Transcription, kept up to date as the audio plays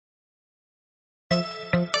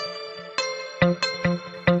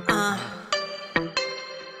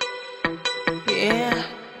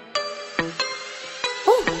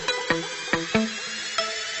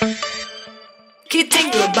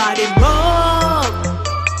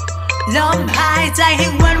ลมหายใจให้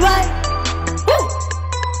วันไว้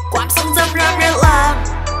ความทรงจำเริ่มเรียลลาม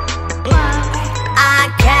I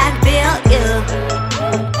can't feel you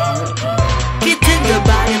คิดถึงyour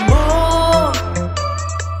body more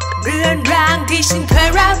เรือนร่างที่ฉันเคย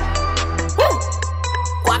รัก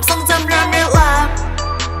ความทรงจำเริ่มเรียลลาม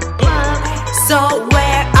So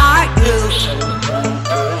where are you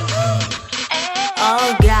Oh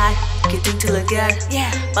God คิดถึงเธอเหลือเกิน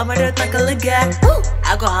ประมาณเดินตากันเหลือเกินแอ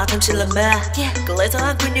ลกอฮอล์ทำฉันละเมอก็เลยโทรห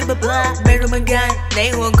าคุณอยู่บ้าๆไม่รู้เหมือนกันใน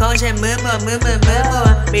หัวของฉันมือ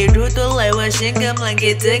ไม่รู้ตัวเลยว่าฉันกำลัง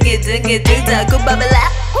คิดถึงเธอก็บ้าไปแล้ว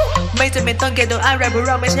ไม่จำเป็นต้องแก้ตัวอะไรเพราะเ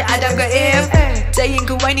ราไม่ใช่อาดัมกับเอฟใจเย็นเ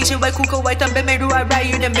ขาไว้นิ่งฉันไว้คู่เขาไว้ทำเป็นไม่รู้อะไรอ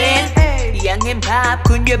ยู่นะเมนยังเห็นภาพ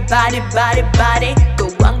คุณอยู่bodyก็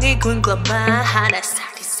หวังให้คุณกลับมาหาหน้า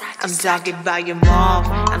I'm talking about your mom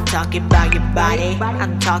I'm talking about your body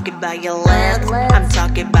I'm talking about your lips I'm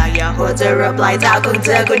talking about your หัวใจรับปลายเท้าของเธ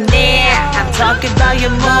อคนนี้ I'm talking about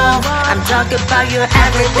your mom I'm talking about your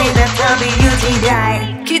everything that tell me you ที่ใด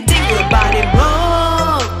คิดถึง your body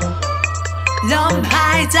move ลมหา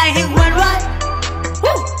ยใจให้วันไว้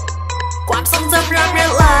ความทรงจำเริ่มเรีย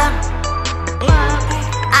ลลาม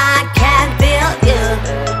I can't feel you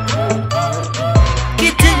คิ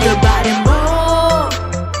ดถึง your body move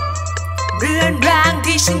เรือนร่าง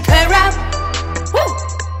ที่ฉันเคยรัก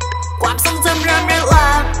ความทรงจำเริ่มเรียลลา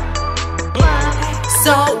ม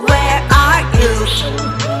So where are you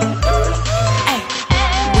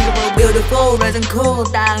We were beautiful เราทั้งคู่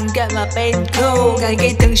ต่างกันมาเป็นคู่การคิ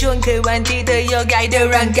ดถึงช่วงคืนวันที่เธอโยกย้ายด้วย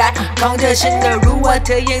ร่างกายของเธอฉันก็รู้ว่าเธ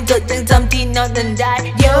อยังจดยังจำที่นอนนั้นได้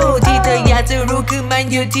โย่ที่เธออยากจะรู้คือมัน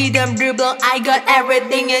อยู่ที่เดิมหรือเปล่า I got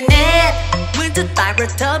everything in it เหมือนจะตายเพราะ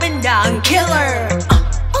เธอเป็นดัง killer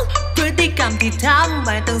พฤติกรรมที่ทำไ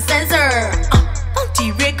ม่ต้องเซนเซอร์ที่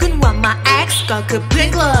เรียกคุณว่ามา X ก็คือเพื่อน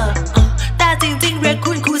เกลอแต่จริงๆเรียก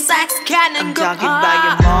คุณคู่เซ็กส์แค่นั้นก็พอ I'm talking about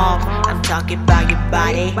your mom I'm talking about your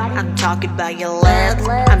body I'm talking about your lips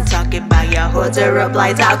I'm talking about your หัวใจรับปลา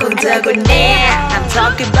ยเท้าของเธอคนนี้ I'm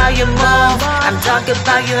talking about your mom I'm talking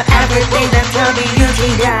about your everything that tell me you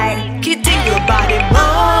ที่ใดคิดถึง your body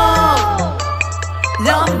move ล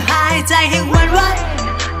มหายใจให้วันไว้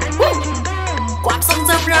ความทรง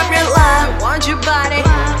จำเริ่มเรียลลาม I want your body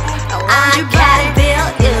I can't feel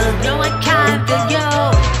you No I can't feel you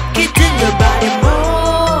คิดถึง your body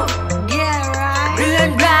move เรือน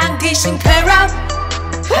ร่างที่ฉันเคยรัก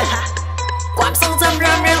ความทรงจำเ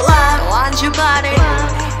ริ่มเรียลลาม I want your body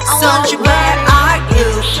So where